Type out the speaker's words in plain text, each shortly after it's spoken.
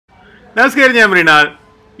നമസ്കാരം, ഞാൻ മൃണാൽ.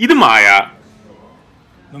 ഇത് മായ.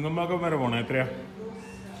 നിങ്ങമ്മക്ക് വരെ പോണേ എത്രയാ?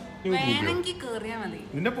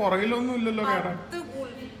 ഇതിന്റെ പുറകിലൊന്നും ഇല്ലല്ലോ കേട്ടാ.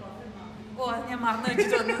 ഞാൻ മറന്നു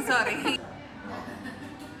വെച്ചിട്ടൊന്നും sorry.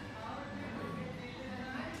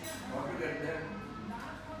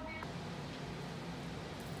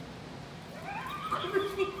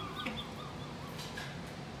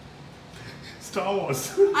 Star Wars.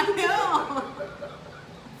 I know.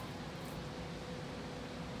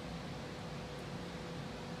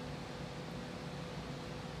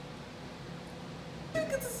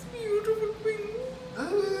 Look at this beautiful thing.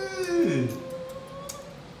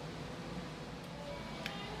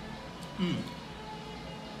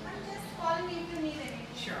 I'm just calling if you need any.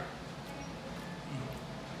 Sure.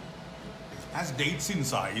 Has dates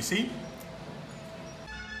inside, you see?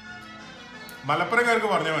 മലപ്പുറക്കാർക്ക്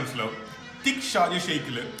പറഞ്ഞാൽ മനസ്സിലാവും. തിക് ഷാർജ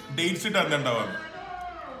ഷേക്കില് ഡേറ്റ്സ് ഇട്ട് എന്തുണ്ടാവാന്ന്.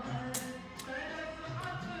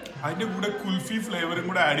 അതിന്റെ കൂടെ കുൽഫി ഫ്ലേവറും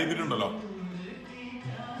കൂടെ ആഡ് ചെയ്തിട്ടുണ്ടല്ലോ.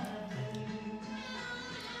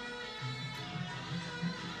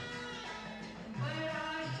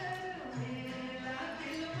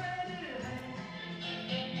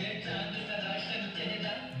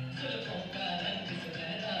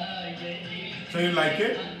 So you like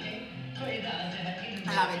it?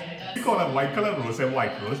 I love it. You call a white color rose a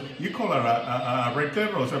white rose. You call a red color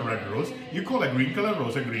rose a red rose. You call a green color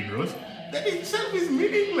rose a green rose. That itself is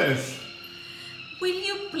meaningless. Will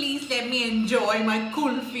you please let me enjoy my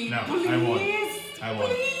kulfi? No, please. I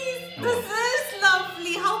won't. Please. This is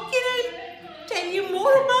lovely. How can I tell you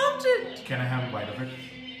more about it? Can I have a bite of it?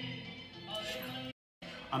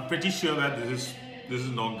 I'm pretty sure that this is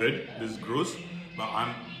not good. This is gross. But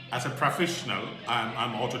as a professional,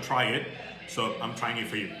 I'm out to try it. So I'm trying it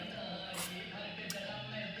for you.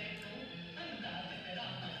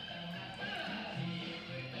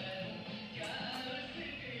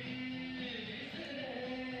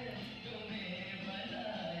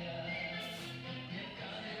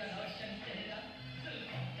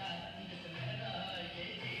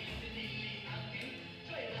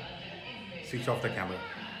 Switch off the camera.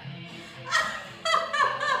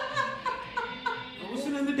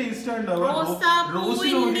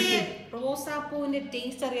 റോസാപ്പൂവിന്റെ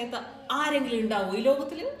taste അറിയാത്ത ആരെങ്കിലും ഉണ്ടാവും ഈ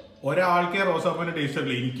ലോകത്തില്? ഒരാൾക്കേ റോസാപ്പൂവിന്റെ taste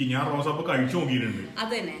അറിയില്ല. എനിക്ക്, ഞാൻ റോസാപ്പൂ കഴിച്ചു നോക്കിയിട്ടുണ്ട്.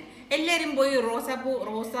 അതന്നെ, എല്ലാരും പോയി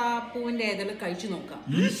റോസാപ്പൂവിന്റെ ഏതെങ്കിലും കഴിച്ചു നോക്കാം.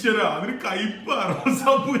 ഈശ്വര, അതിന് കയ്പാ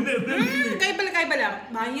റോസാപ്പൂവിന്റെ. കയ്പല്ല,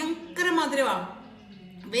 ഭയങ്കര മധുരമാ.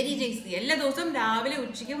 Very tasty. എല്ലാ ദിവസവും രാവിലെ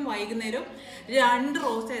ഉച്ചയ്ക്കും വൈകുന്നേരവും 2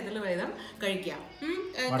 റോസ ഇതിൽ വേദം കഴിക്കാം.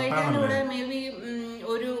 കഴിക്കാനൂടെ മേ ബി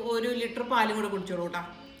ഒരു ലിറ്റർ പാലും കൂടെ കുടിച്ചോളൂ കേട്ടാ.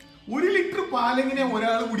 1 ലിറ്റർ പാലെങ്ങനെ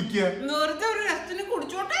ഒരാൾ കുടിക്കുക? വെറുതെ ഒരു രസത്തിന്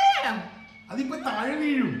കുടിച്ചോട്ടെ. അതിപ്പോ താഴെ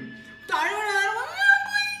വീഴും.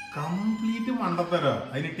 കംപ്ലീറ്റ് മണ്ടത്തര.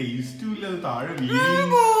 അതിന് ടേസ്റ്റും ഇല്ല, അത് താഴെ വീഴും.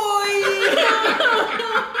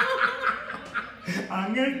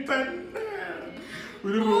 അങ്ങനെ തന്നെ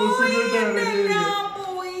ഒരു റോസും കൊണ്ട്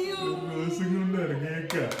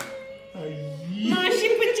ഇറങ്ങിയേക്ക.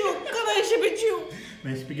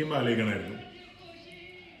 നശിപ്പിക്കുമ്പോ ആലോചിക്കണായിരുന്നു.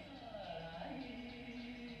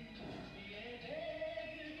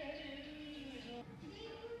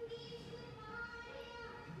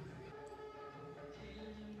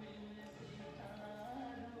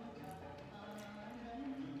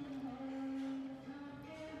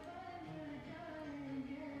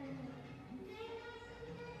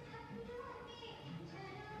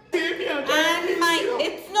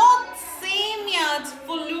 It's not semia, it's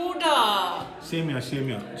faluda. Semia.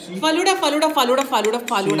 Faluda.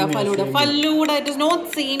 It is not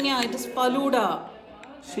semia, it is faluda.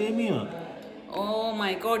 Semia. Oh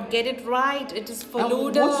my God, get it right. It is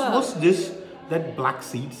faluda. What's this? That black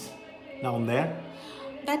seeds down there?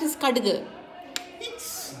 That is kadugu. It's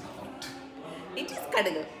not. It is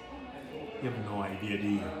kadugu. You have no idea, do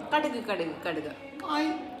you? Kadugu. I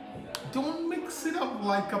don't mix it up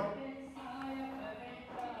like a...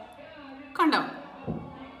 കണ്ടോ,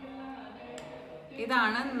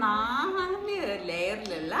 ഇതാണ് 4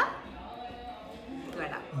 ലെയറിലുള്ള.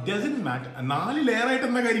 Doesn't matter. 4 layer ആയിട്ട്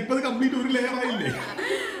എന്താ കാര്യം? ഇപ്പൊ complete ഒരു layer ആയില്ലേ?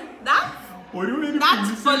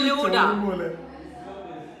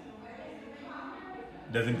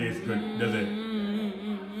 Doesn't taste good, does it?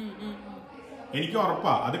 എനിക്ക്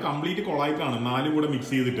ഉറപ്പാ അത് കംപ്ലീറ്റ് കൊളായിട്ടാണ് 4 കൂടെ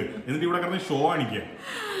മിക്സ് ചെയ്തിട്ട്. എന്നിട്ട് ഇവിടെ കിടന്ന് ഷോ കാണിക്കുക.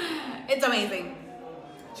 It's amazing.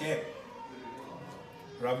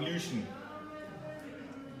 Revolution.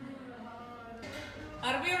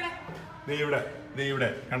 അറബിയോടെ ഇവിടെ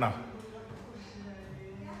കണ്ടോ?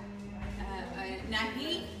 nahi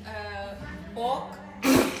pork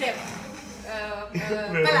chef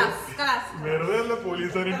kalas വെറുതെ അല്ല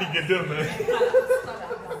പോലീസുകാർ ടിക്കറ്റ് തന്നെ.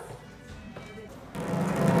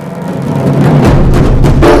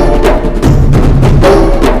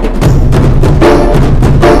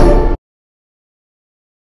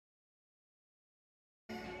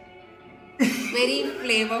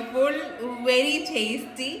 flavorful, very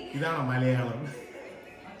tasty. ഇതാണോ മലയാളം?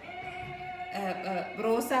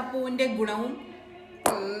 റോസാപ്പൂവിന്റെ ഗുണവും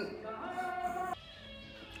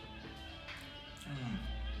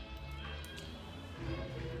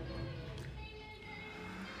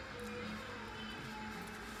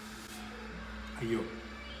അയ്യോ,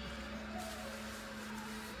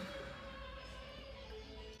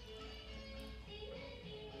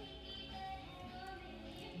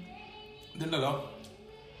 ഇതുണ്ടല്ലോ,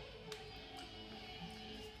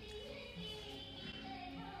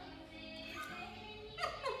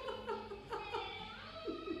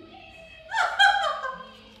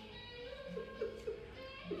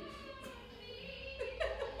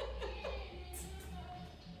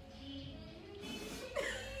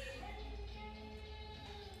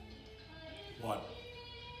 what?